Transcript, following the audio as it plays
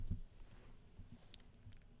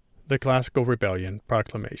The Classical Rebellion,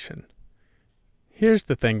 Proclamation. Here's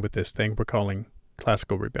the thing with this thing we're calling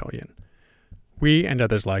Classical Rebellion. We and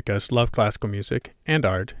others like us love classical music and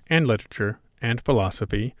art and literature and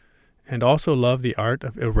philosophy, and also love the art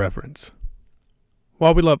of irreverence.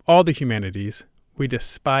 While we love all the humanities, we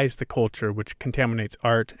despise the culture which contaminates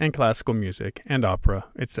art and classical music and opera,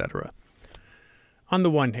 etc. On the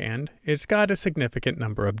one hand, it's got a significant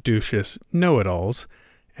number of douches know-it-alls,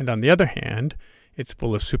 and on the other hand, it's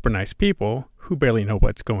full of super nice people who barely know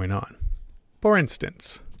what's going on. For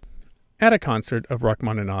instance, at a concert of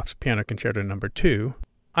Rachmaninoff's Piano Concerto No. 2,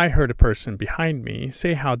 I heard a person behind me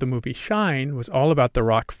say how the movie Shine was all about the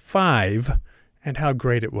Rock 5 and how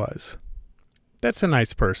great it was. That's a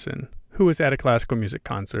nice person who is at a classical music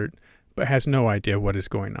concert but has no idea what is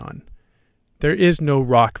going on. There is no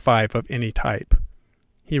Rock 5 of any type.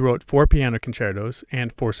 He wrote 4 piano concertos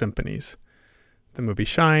and 4 symphonies. The movie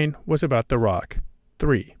Shine was about the Rock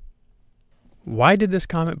 3. Why did this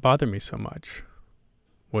comment bother me so much?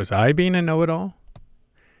 Was I being a know-it-all?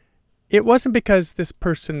 It wasn't because this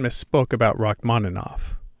person misspoke about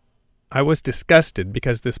Rachmaninoff. I was disgusted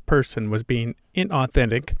because this person was being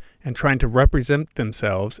inauthentic and trying to represent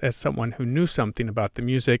themselves as someone who knew something about the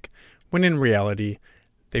music when in reality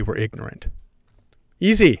they were ignorant.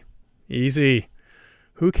 Easy.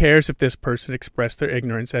 Who cares if this person expressed their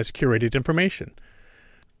ignorance as curated information?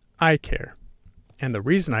 I care. And the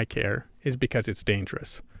reason I care is because it's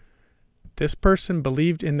dangerous. This person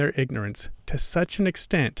believed in their ignorance to such an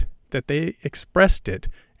extent that they expressed it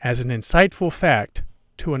as an insightful fact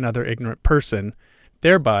to another ignorant person,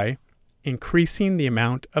 thereby increasing the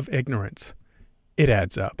amount of ignorance. It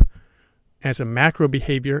adds up. As a macro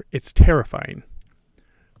behavior, it's terrifying.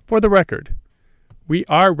 For the record, we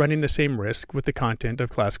are running the same risk with the content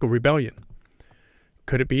of Classical Rebellion.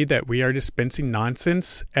 Could it be that we are dispensing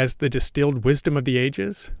nonsense as the distilled wisdom of the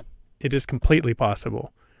ages? It is completely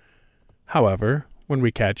possible. However, when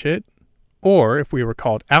we catch it, or if we were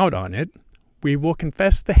called out on it, we will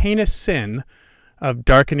confess the heinous sin of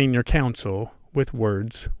darkening your counsel with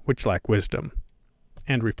words which lack wisdom,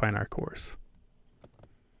 and refine our course.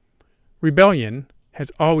 Rebellion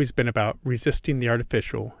has always been about resisting the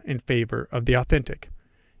artificial in favor of the authentic.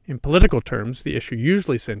 In political terms, the issue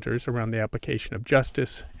usually centers around the application of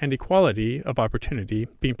justice and equality of opportunity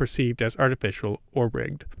being perceived as artificial or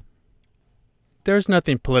rigged. There's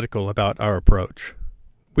nothing political about our approach.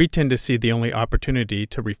 We tend to see the only opportunity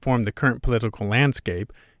to reform the current political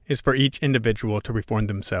landscape is for each individual to reform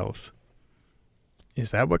themselves.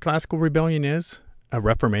 Is that what classical rebellion is? A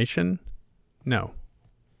reformation? No.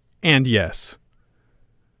 And yes.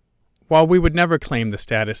 While we would never claim the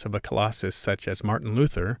status of a colossus such as Martin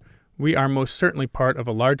Luther, we are most certainly part of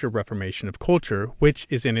a larger reformation of culture which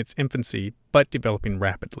is in its infancy but developing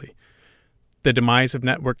rapidly. The demise of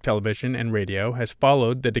network television and radio has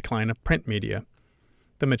followed the decline of print media.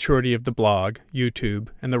 The maturity of the blog, YouTube,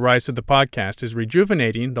 and the rise of the podcast is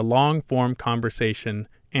rejuvenating the long-form conversation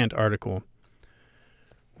and article.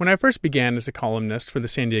 When I first began as a columnist for the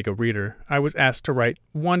San Diego Reader, I was asked to write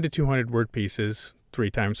 1 to 200 word pieces 3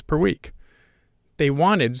 times per week. They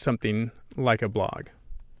wanted something like a blog.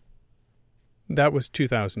 That was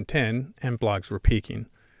 2010, and blogs were peaking.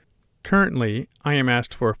 Currently, I am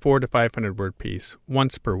asked for a 4 to 500 word piece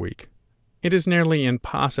once per week. It is nearly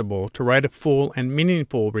impossible to write a full and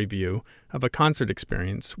meaningful review of a concert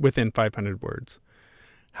experience within 500 words.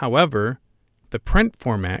 However, the print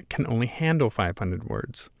format can only handle 500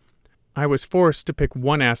 words. I was forced to pick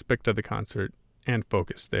one aspect of the concert and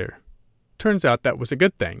focus there. Turns out that was a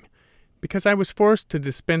good thing, because I was forced to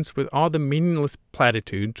dispense with all the meaningless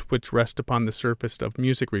platitudes which rest upon the surface of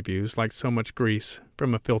music reviews like so much grease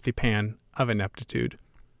from a filthy pan of ineptitude.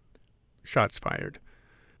 Shots fired.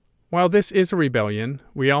 While this is a rebellion,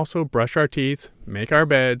 we also brush our teeth, make our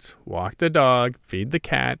beds, walk the dog, feed the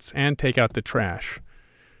cats, and take out the trash.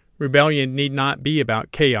 Rebellion need not be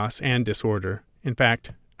about chaos and disorder. In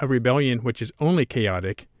fact, a rebellion which is only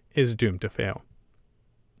chaotic is doomed to fail.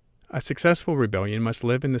 A successful rebellion must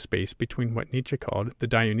live in the space between what Nietzsche called the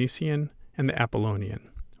Dionysian and the Apollonian,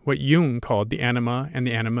 what Jung called the anima and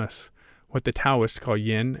the animus, what the Taoists call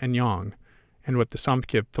yin and yang, and what the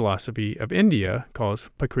Samkhya philosophy of India calls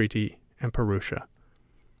Prakriti and Purusha.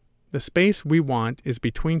 The space we want is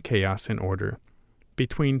between chaos and order,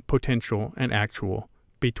 between potential and actual,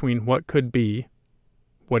 between what could be,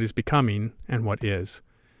 what is becoming, and what is.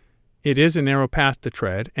 It is a narrow path to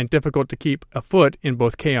tread and difficult to keep a foot in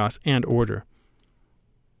both chaos and order.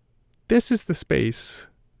 This is the space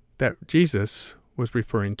that Jesus was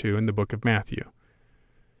referring to in the book of Matthew.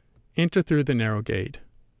 Enter through the narrow gate,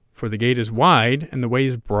 for the gate is wide and the way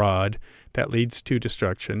is broad that leads to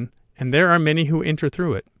destruction, and there are many who enter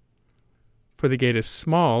through it. For the gate is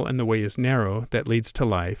small and the way is narrow that leads to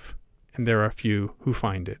life, and there are few who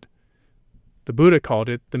find it. The Buddha called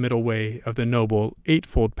it the middle way of the Noble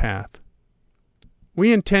Eightfold Path.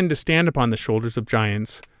 We intend to stand upon the shoulders of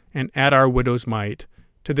giants and add our widow's mite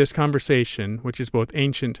to this conversation, which is both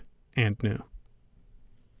ancient and new.